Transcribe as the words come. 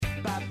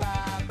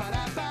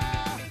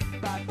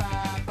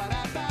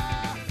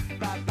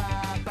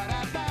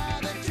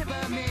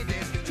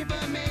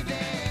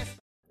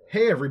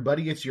Hey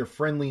everybody, it's your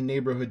friendly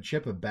neighborhood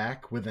Chippa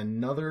back with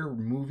another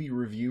movie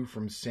review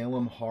from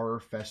Salem Horror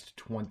Fest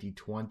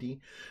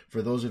 2020.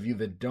 For those of you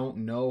that don't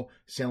know,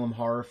 Salem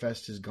Horror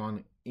Fest has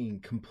gone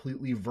in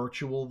completely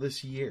virtual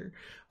this year,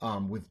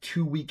 with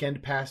 2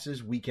 weekend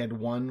passes. Weekend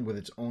 1 with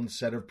its own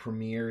set of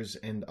premieres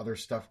and other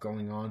stuff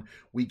going on.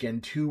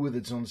 Weekend 2 with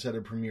its own set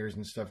of premieres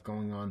and stuff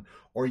going on.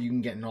 Or you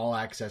can get an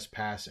all-access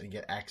pass and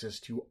get access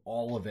to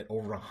all of it,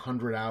 over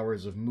 100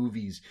 hours of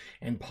movies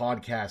and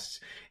podcasts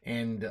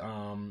and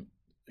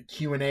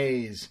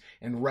Q&As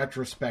and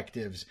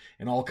retrospectives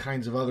and all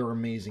kinds of other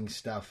amazing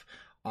stuff.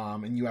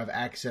 And you have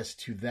access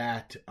to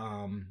that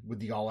with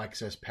the All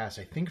Access Pass,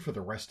 I think, for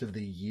the rest of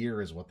the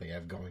year is what they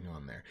have going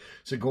on there.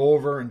 So go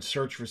over and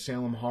search for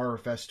Salem Horror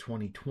Fest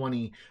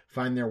 2020,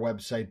 find their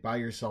website, buy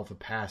yourself a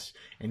pass,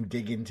 and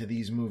dig into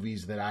these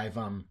movies that I've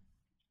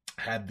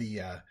had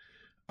the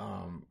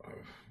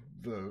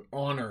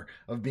honor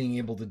of being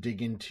able to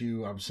dig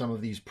into some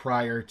of these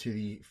prior to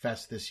the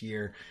fest this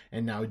year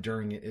and now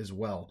during it as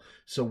well.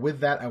 So with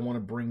that, I want to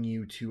bring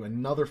you to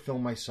another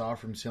film I saw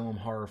from Salem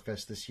Horror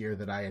Fest this year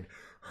that I had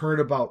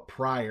heard about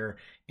prior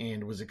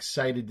and was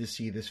excited to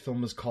see. This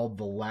film is called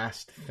The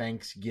Last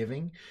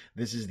Thanksgiving.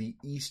 This is the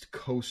East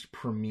Coast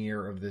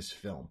premiere of this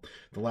film.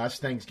 The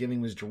Last Thanksgiving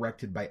was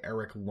directed by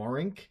Eric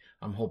Lorenc.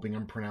 I'm hoping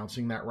I'm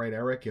pronouncing that right,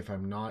 Eric. If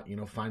I'm not,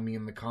 find me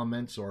in the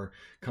comments or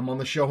come on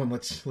the show and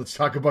let's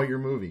talk about your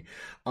movie.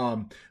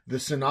 The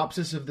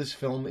synopsis of this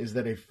film is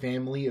that a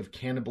family of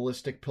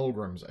cannibalistic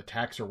pilgrims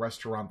attacks a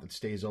restaurant that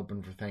stays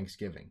open for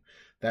Thanksgiving.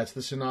 That's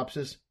the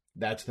synopsis.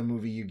 That's the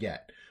movie you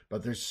get.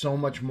 But there's so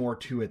much more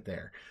to it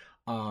there.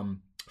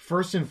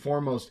 First and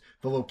foremost,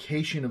 the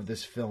location of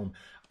this film.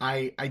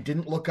 I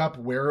didn't look up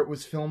where it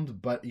was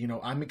filmed, but,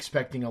 I'm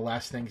expecting a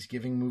Last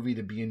Thanksgiving movie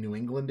to be a New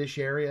England-ish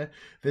area.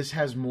 This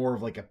has more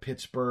of like a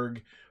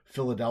Pittsburgh,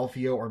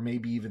 Philadelphia, or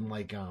maybe even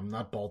like,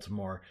 not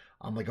Baltimore,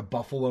 like a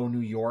Buffalo, New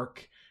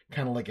York,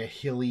 kind of like a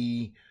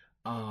hilly,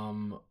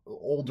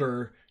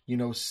 older,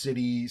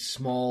 city,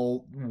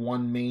 small,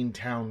 one main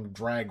town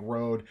drag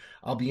road.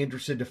 I'll be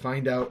interested to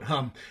find out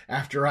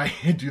after I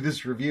do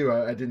this review.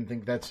 I didn't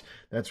think that's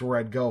where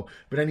I'd go.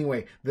 But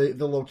anyway,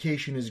 the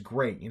location is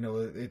great.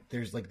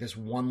 There's like this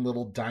one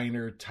little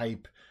diner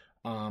type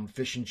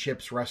fish and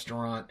chips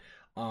restaurant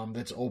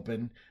that's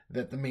open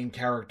that the main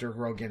character,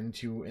 who I'll get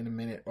into in a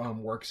minute,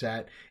 works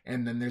at.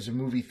 And then there's a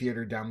movie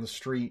theater down the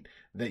street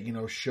that,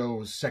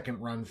 shows second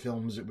run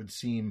films, it would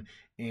seem.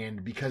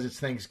 And because it's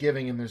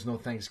Thanksgiving and there's no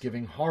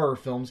Thanksgiving horror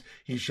films,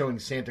 he's showing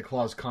Santa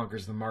Claus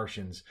Conquers the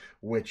Martians,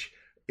 which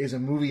is a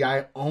movie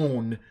I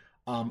own,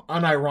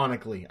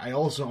 unironically. I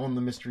also own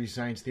the Mystery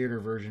Science Theater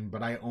version,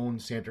 but I own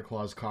Santa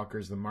Claus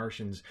Conquers the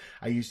Martians.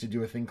 I used to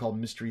do a thing called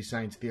Mystery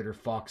Science Theater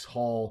Fox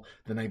Hall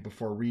the night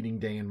before reading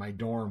day in my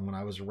dorm when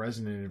I was a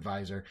resident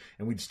advisor,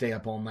 and we'd stay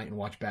up all night and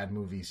watch bad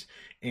movies.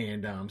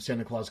 And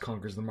Santa Claus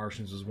Conquers the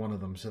Martians was one of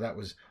them, so that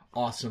was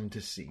awesome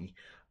to see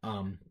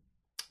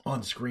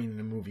on screen in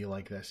a movie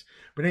like this.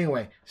 But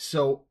anyway,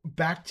 so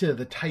back to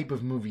the type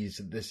of movies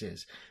that this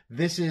is.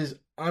 This is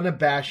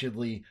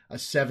unabashedly a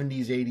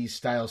 70s, 80s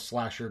style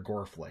slasher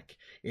gore flick.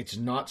 It's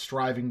not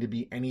striving to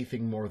be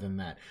anything more than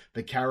that.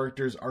 The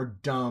characters are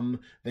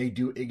dumb. They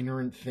do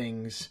ignorant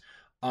things.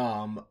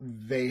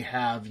 They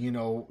have,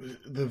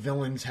 the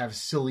villains have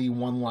silly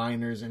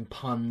one-liners and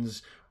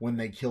puns when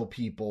they kill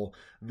people.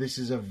 This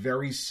is a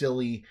very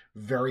silly,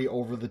 very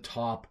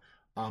over-the-top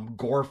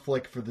gore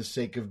flick for the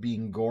sake of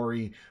being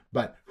gory,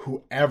 but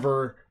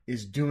whoever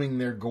is doing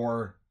their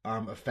gore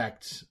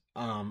effects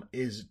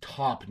is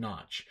top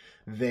notch.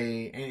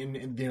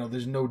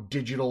 There's no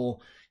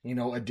digital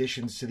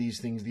additions to these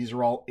things. These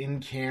are all in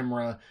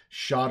camera,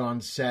 shot on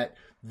set,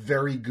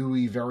 very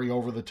gooey, very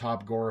over the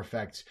top gore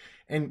effects,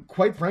 and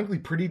quite frankly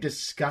pretty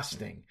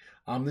disgusting.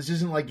 This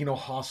isn't like,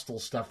 Hostel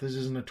stuff. This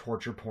isn't a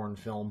torture porn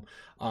film.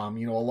 A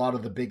lot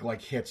of the big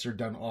hits are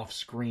done off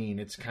screen.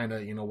 It's kind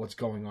of, what's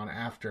going on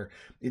after.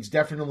 It's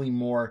definitely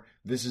more,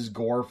 this is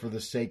gore for the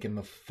sake and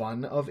the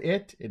fun of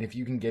it. And if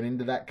you can get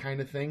into that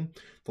kind of thing,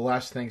 The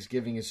Last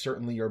Thanksgiving is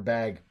certainly your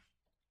bag.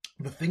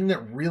 The thing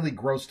that really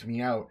grossed me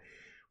out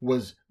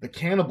was the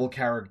cannibal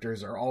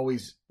characters are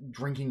always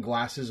drinking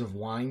glasses of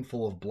wine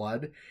full of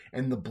blood,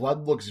 and the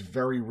blood looks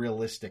very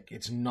realistic.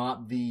 It's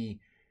not the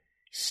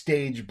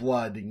stage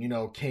blood,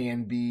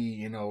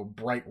 KNB,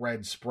 bright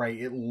red spray.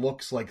 It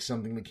looks like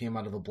something that came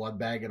out of a blood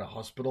bag at a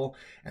hospital,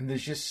 and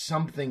there's just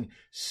something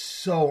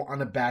so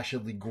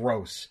unabashedly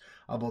gross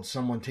about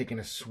someone taking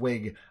a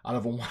swig out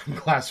of a wine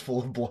glass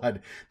full of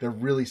blood that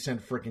really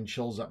sent frickin'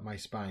 chills up my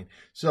spine.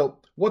 So,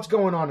 what's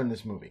going on in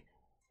this movie?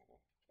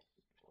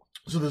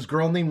 So this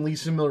girl named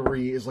Lisa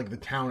Marie is like the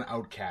town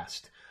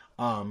outcast.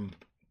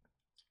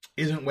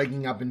 Isn't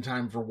waking up in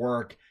time for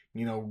work,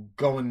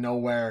 going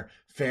nowhere.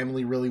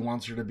 Family really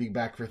wants her to be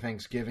back for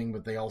Thanksgiving,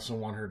 but they also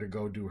want her to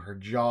go do her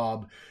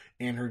job.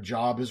 And her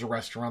job is a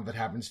restaurant that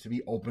happens to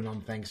be open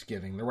on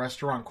Thanksgiving. The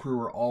restaurant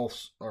crew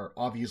are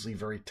obviously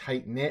very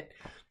tight-knit.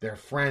 They're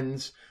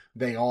friends.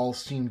 They all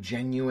seem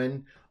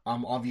genuine.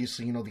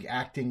 Obviously, the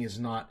acting is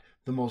not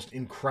the most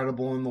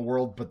incredible in the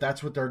world, but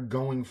that's what they're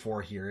going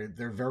for here.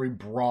 They're very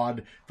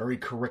broad, very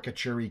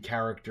caricature-y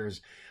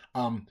characters.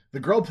 The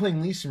girl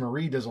playing Lisa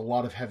Marie does a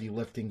lot of heavy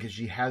lifting because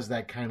she has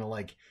that kind of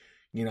like,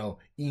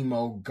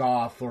 emo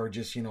goth or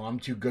just, I'm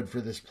too good for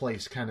this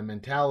place kind of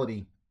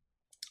mentality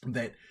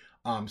that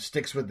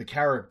sticks with the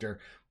character.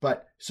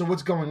 But so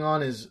what's going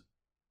on is,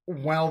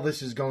 while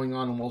this is going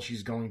on and while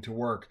she's going to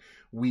work,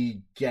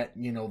 we get,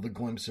 the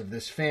glimpse of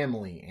this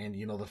family. And,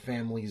 the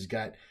family's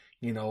got,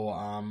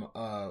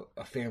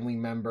 a family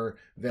member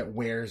that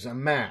wears a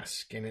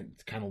mask, and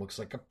it kind of looks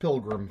like a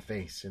pilgrim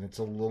face, and it's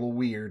a little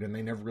weird, and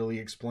they never really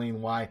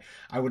explain why.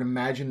 I would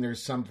imagine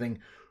there's something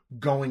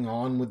going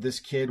on with this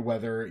kid,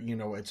 whether,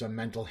 it's a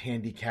mental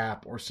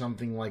handicap or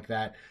something like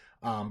that.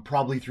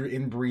 Probably through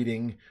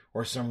inbreeding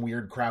or some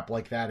weird crap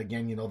like that.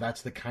 Again,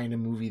 that's the kind of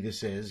movie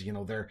this is.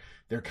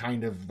 They're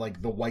kind of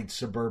like the white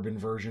suburban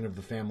version of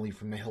The Family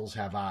from The Hills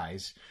Have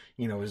Eyes,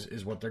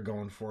 is what they're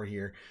going for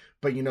here.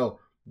 But,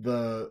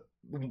 the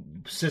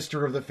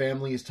sister of the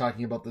family is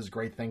talking about this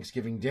great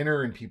Thanksgiving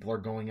dinner, and people are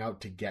going out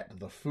to get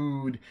the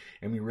food,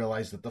 and we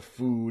realize that the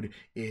food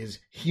is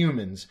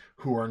humans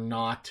who are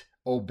not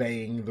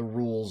obeying the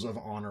rules of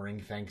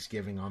honoring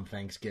Thanksgiving on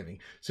Thanksgiving.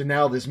 So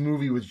now this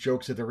movie, which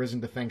jokes that there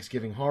isn't a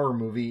Thanksgiving horror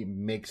movie,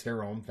 makes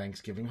their own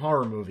Thanksgiving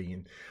horror movie,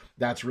 and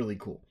that's really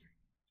cool.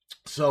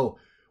 So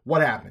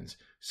what happens?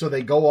 So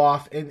they go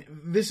off, and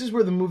this is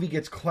where the movie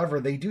gets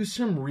clever. They do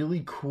some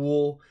really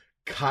cool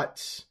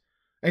cuts.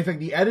 In fact,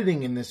 the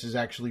editing in this is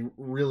actually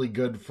really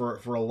good for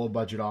a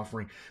low-budget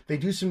offering. They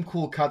do some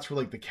cool cuts where,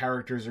 like, the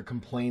characters are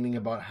complaining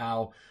about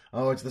how,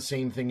 it's the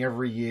same thing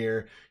every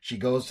year. She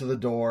goes to the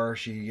door.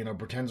 She,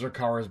 pretends her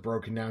car is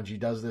broken down. She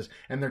does this.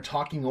 And they're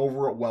talking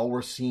over it while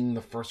we're seeing the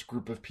first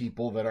group of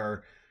people that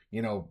are,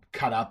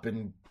 cut up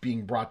and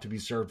being brought to be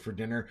served for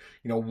dinner.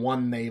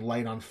 One they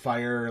light on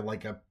fire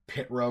like a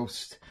pit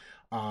roast.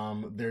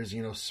 There's,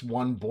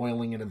 one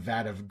boiling in a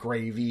vat of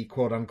gravy,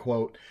 quote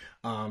unquote,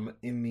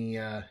 in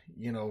the,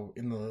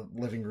 in the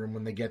living room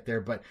when they get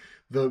there. But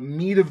the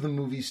meat of the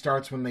movie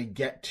starts when they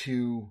get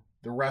to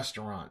the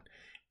restaurant,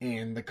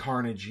 and the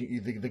carnage.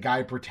 The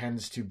guy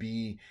pretends to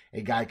be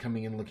a guy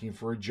coming in looking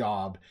for a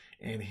job,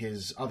 and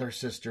his other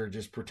sister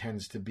just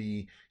pretends to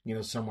be,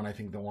 someone I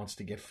think that wants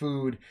to get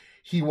food.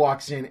 He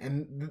walks in,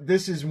 and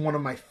this is one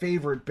of my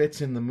favorite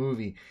bits in the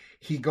movie.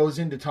 He goes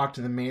in to talk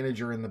to the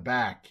manager in the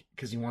back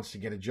because he wants to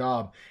get a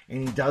job.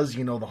 And he does,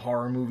 the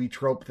horror movie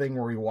trope thing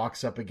where he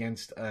walks up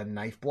against a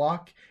knife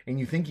block and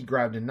you think he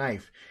grabbed a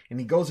knife. And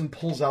he goes and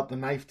pulls out the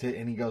knife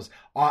and he goes,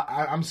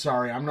 I'm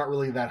sorry, I'm not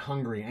really that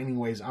hungry.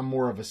 Anyways, I'm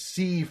more of a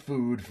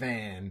seafood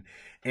fan.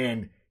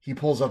 And he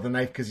pulls out the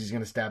knife because he's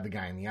going to stab the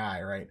guy in the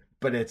eye, right?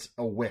 But it's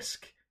a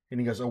whisk. And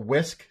he goes, a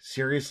whisk?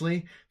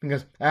 Seriously? And he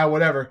goes,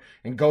 whatever.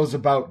 And goes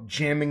about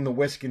jamming the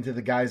whisk into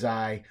the guy's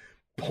eye,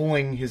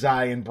 pulling his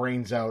eye and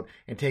brains out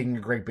and taking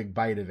a great big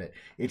bite of it.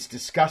 It's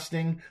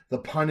disgusting. The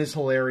pun is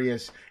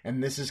hilarious.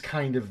 And this is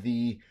kind of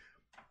the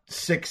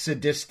sick,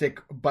 sadistic,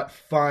 but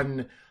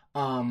fun,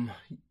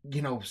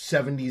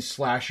 70s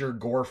slasher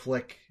gore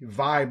flick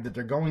vibe that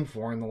they're going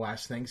for in The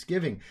Last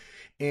Thanksgiving.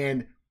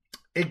 And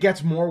it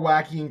gets more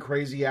wacky and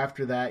crazy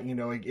after that.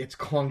 It's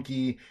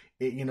clunky.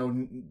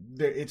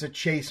 It's a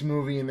chase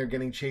movie and they're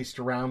getting chased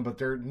around, but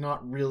they're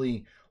not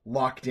really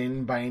locked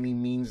in by any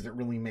means that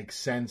really makes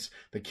sense.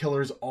 The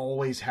killers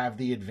always have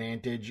the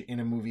advantage in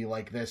a movie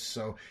like this,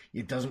 so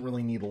it doesn't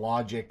really need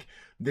logic.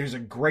 There's a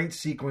great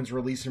sequence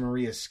where Lisa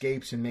Marie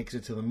escapes and makes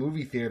it to the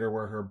movie theater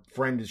where her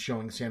friend is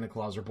showing Santa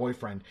Claus, her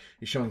boyfriend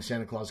is showing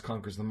Santa Claus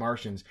Conquers the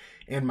Martians.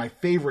 And my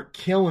favorite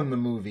kill in the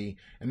movie,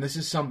 and this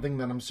is something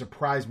that I'm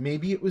surprised,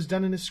 maybe it was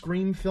done in a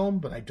Scream film,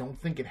 but I don't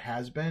think it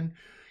has been.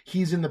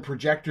 He's in the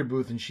projector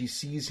booth and she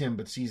sees him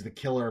but sees the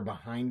killer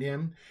behind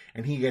him,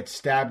 and he gets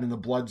stabbed and the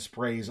blood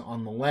sprays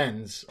on the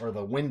lens or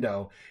the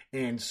window,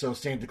 and so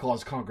Santa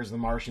Claus Conquers the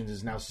Martians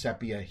is now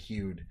sepia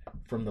hued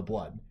from the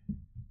blood.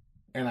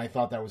 And I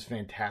thought that was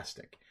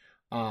fantastic.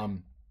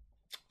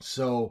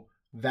 So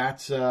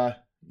that's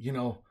a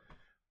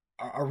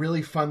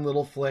really fun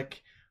little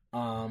flick.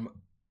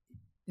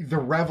 The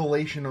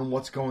revelation on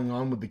what's going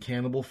on with the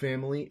cannibal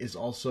family is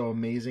also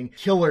amazing.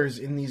 Killers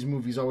in these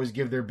movies always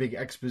give their big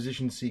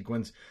exposition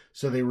sequence,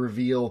 so they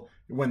reveal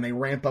when they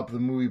ramp up the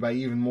movie by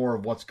even more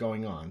of what's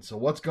going on. So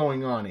what's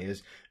going on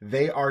is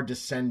they are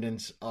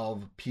descendants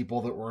of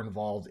people that were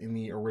involved in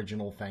the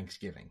original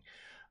Thanksgiving.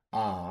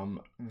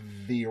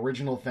 The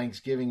original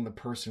Thanksgiving, the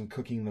person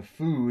cooking the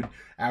food,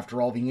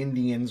 after all the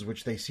Indians,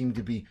 which they seem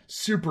to be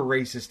super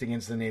racist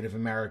against the Native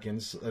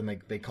Americans,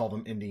 and they call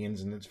them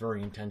Indians, and it's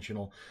very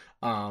intentional.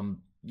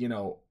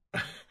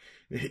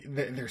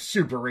 They're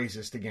super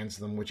racist against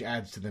them, which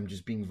adds to them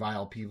just being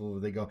vile people.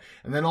 They go,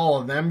 and then all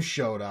of them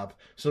showed up,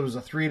 so it was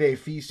a 3-day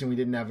feast, and we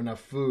didn't have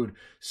enough food.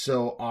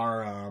 So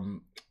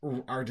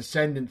our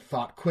descendant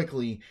thought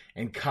quickly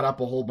and cut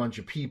up a whole bunch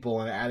of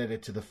people and added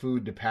it to the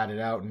food to pad it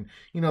out. And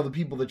the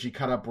people that she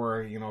cut up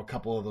were a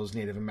couple of those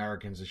Native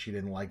Americans that she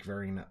didn't like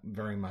very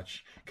very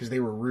much because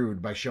they were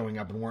rude by showing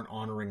up and weren't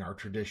honoring our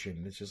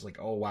tradition. It's just like,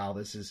 oh wow,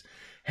 this is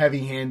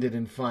heavy-handed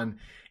and fun.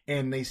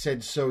 And they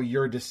said, so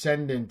your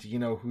descendant,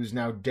 who's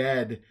now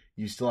dead,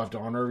 you still have to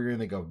honor her. And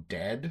they go,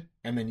 dead?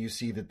 And then you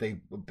see that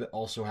they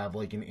also have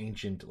like an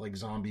ancient like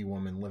zombie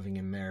woman living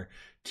in there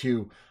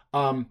too.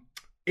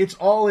 It's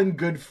all in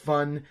good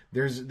fun.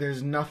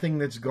 There's nothing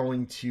that's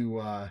going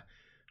to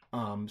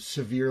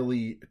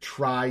severely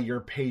try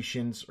your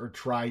patience or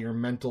try your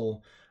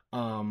mental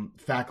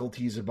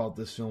faculties about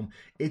this film.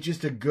 It's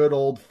just a good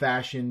old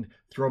fashioned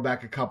throw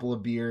back a couple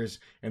of beers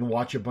and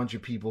watch a bunch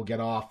of people get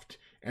offed,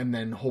 and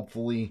then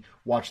hopefully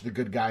watch the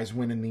good guys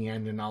win in the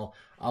end. And I'll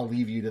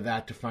leave you to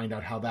that to find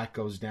out how that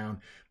goes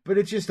down. But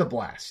it's just a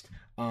blast.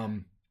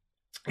 And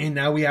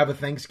now we have a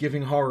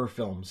Thanksgiving horror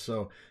film.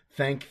 So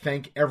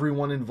thank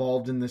everyone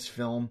involved in this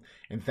film,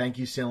 and thank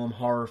you Salem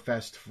Horror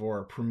Fest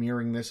for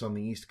premiering this on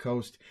the East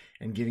Coast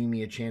and giving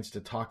me a chance to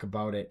talk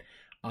about it.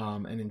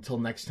 And until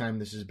next time,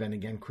 this has been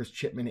again Chris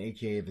Chipman,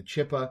 aka The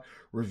Chippa,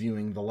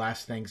 reviewing The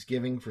Last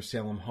Thanksgiving for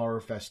Salem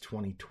Horror Fest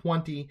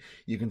 2020.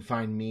 You can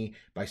find me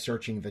by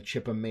searching The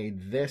Chippa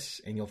Made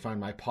This, and you'll find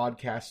my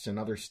podcasts and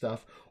other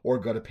stuff, or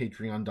go to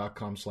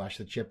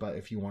patreon.com/The Chippa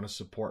if you want to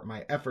support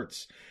my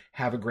efforts.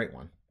 Have a great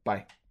one.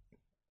 Bye.